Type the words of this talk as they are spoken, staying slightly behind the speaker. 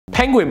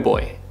Penguin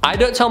boy. I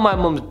don't tell my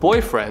mum's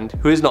boyfriend,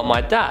 who is not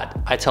my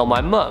dad. I tell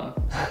my mum.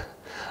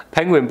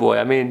 Penguin boy,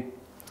 I mean,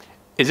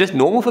 is this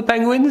normal for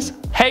penguins?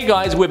 Hey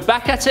guys, we're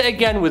back at it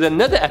again with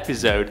another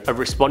episode of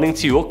responding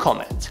to your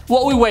comment.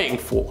 What are we waiting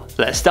for?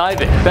 Let's dive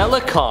in.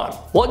 Bella Khan,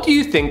 what do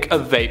you think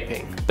of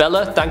vaping?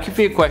 Bella, thank you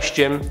for your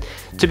question.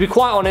 To be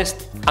quite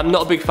honest, I'm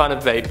not a big fan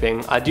of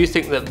vaping. I do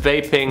think that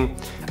vaping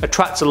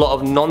attracts a lot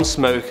of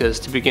non-smokers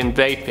to begin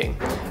vaping.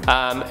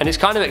 And it's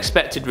kind of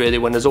expected really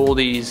when there's all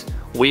these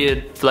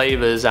weird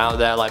flavors out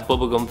there like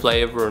bubblegum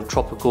flavor and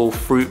tropical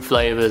fruit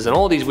flavors and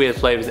all these weird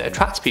flavors that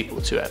attracts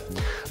people to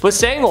it. But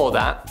saying all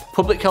that,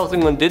 Public Health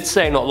England did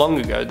say not long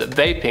ago that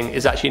vaping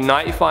is actually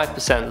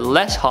 95%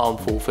 less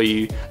harmful for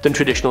you than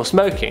traditional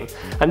smoking.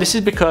 And this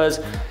is because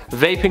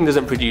vaping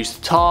doesn't produce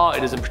tar,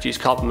 it doesn't produce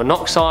carbon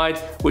monoxide,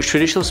 which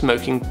traditional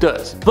smoking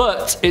does.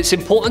 But it's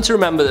important to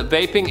remember that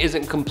vaping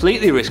isn't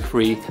completely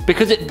risk-free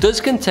because it does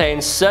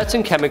contain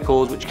certain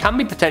chemicals which can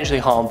be potentially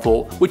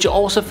harmful, which are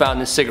also found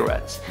in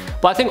cigarettes.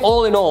 But I think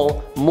all in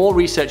all, more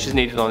research is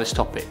needed on this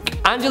topic.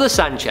 Angela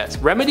Sanchez,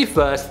 remedy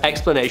first,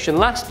 explanation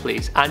last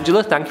please.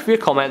 Angela, thank you for your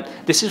comment.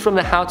 This is from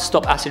the How to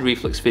Stop Acid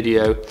Reflux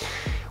video.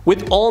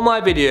 With all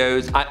my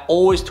videos, I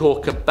always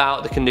talk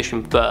about the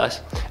condition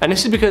first, and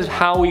this is because of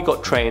how we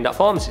got trained at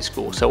pharmacy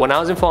school. So when I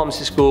was in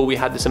pharmacy school, we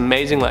had this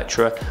amazing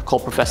lecturer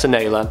called Professor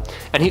Naylor,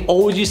 and he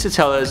always used to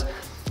tell us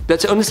that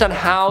to understand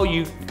how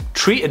you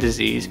treat a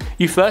disease,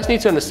 you first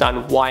need to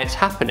understand why it's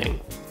happening.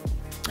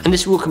 And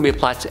this rule can be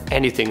applied to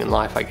anything in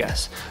life, I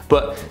guess.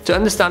 But to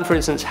understand, for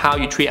instance, how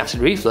you treat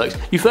acid reflux,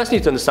 you first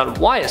need to understand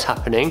why it's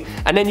happening,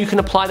 and then you can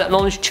apply that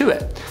knowledge to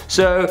it.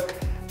 So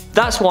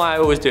that's why I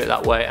always do it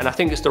that way, and I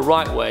think it's the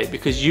right way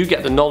because you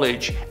get the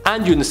knowledge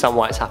and you understand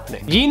why it's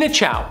happening. Yina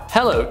Chow,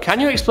 hello,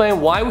 can you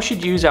explain why we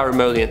should use our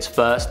emollients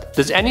first?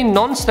 Does any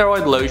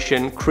non-steroid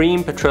lotion,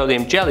 cream,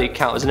 petroleum jelly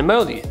count as an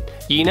emollient?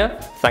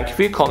 Yina, thank you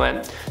for your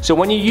comment. So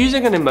when you're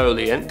using an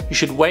emollient, you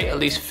should wait at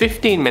least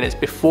 15 minutes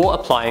before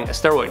applying a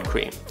steroid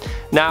cream.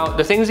 Now,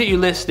 the things that you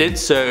listed,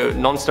 so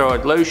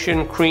non-steroid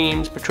lotion,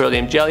 creams,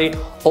 petroleum jelly,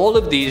 all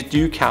of these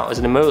do count as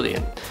an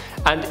emollient.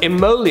 And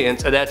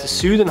emollients are there to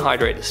soothe and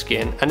hydrate the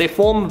skin, and they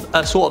form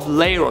a sort of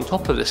layer on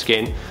top of the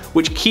skin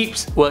which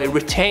keeps, well, it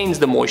retains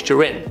the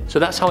moisture in. So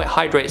that's how it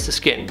hydrates the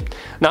skin.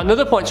 Now,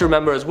 another point to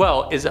remember as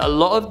well is that a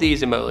lot of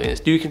these emollients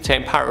do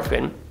contain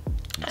paraffin,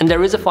 and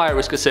there is a fire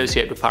risk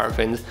associated with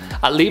paraffins.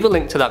 I'll leave a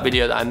link to that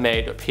video that I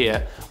made up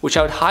here, which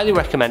I would highly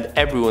recommend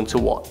everyone to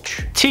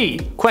watch. T,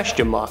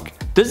 question mark.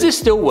 Does this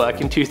still work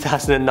in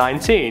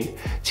 2019?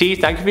 T,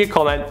 thank you for your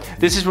comment.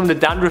 This is from the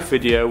dandruff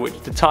video, which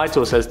the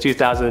title says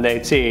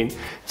 2018.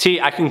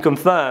 T, I can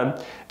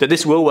confirm that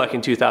this will work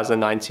in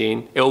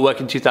 2019. It will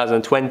work in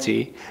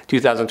 2020,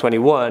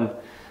 2021.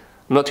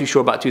 I'm not too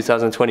sure about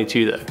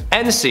 2022 though.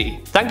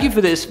 NC, thank you for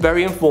this,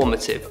 very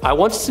informative. I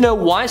wanted to know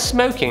why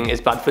smoking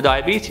is bad for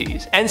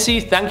diabetes.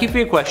 NC, thank you for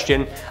your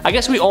question. I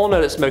guess we all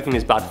know that smoking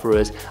is bad for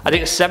us. I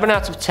think 7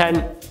 out of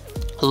 10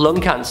 lung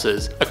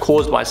cancers are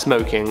caused by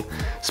smoking.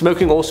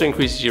 Smoking also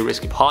increases your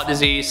risk of heart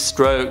disease,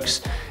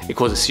 strokes, it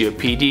causes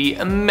COPD,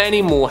 and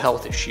many more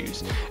health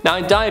issues. Now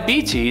in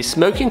diabetes,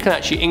 smoking can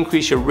actually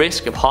increase your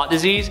risk of heart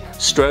disease,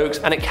 strokes,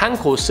 and it can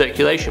cause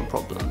circulation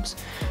problems.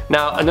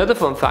 Now, another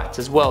fun fact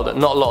as well that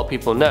not a lot of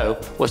people know,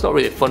 well, it's not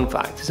really a fun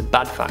fact, it's a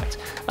bad fact,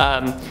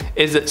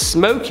 is that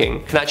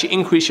smoking can actually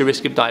increase your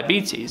risk of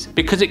diabetes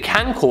because it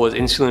can cause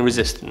insulin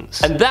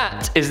resistance. And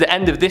that is the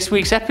end of this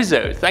week's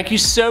episode. Thank you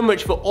so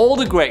much for all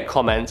the great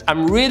comments.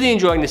 I'm really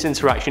enjoying this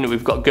interaction that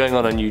we've got going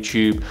on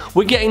YouTube.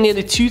 We're getting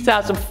nearly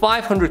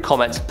 2,500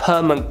 comments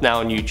per month now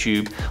on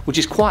YouTube, which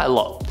is quite a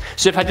lot.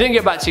 So if I didn't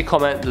get back to your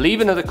comment,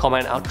 leave another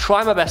comment. I'll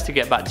try my best to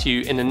get back to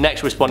you in the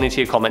next Responding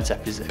to Your Comments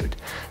episode.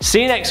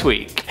 See you next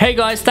week. Hey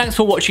guys, thanks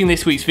for watching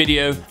this week's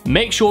video.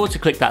 Make sure to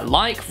click that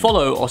like,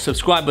 follow or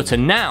subscribe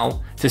button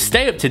now to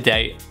stay up to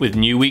date with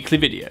new weekly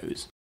videos.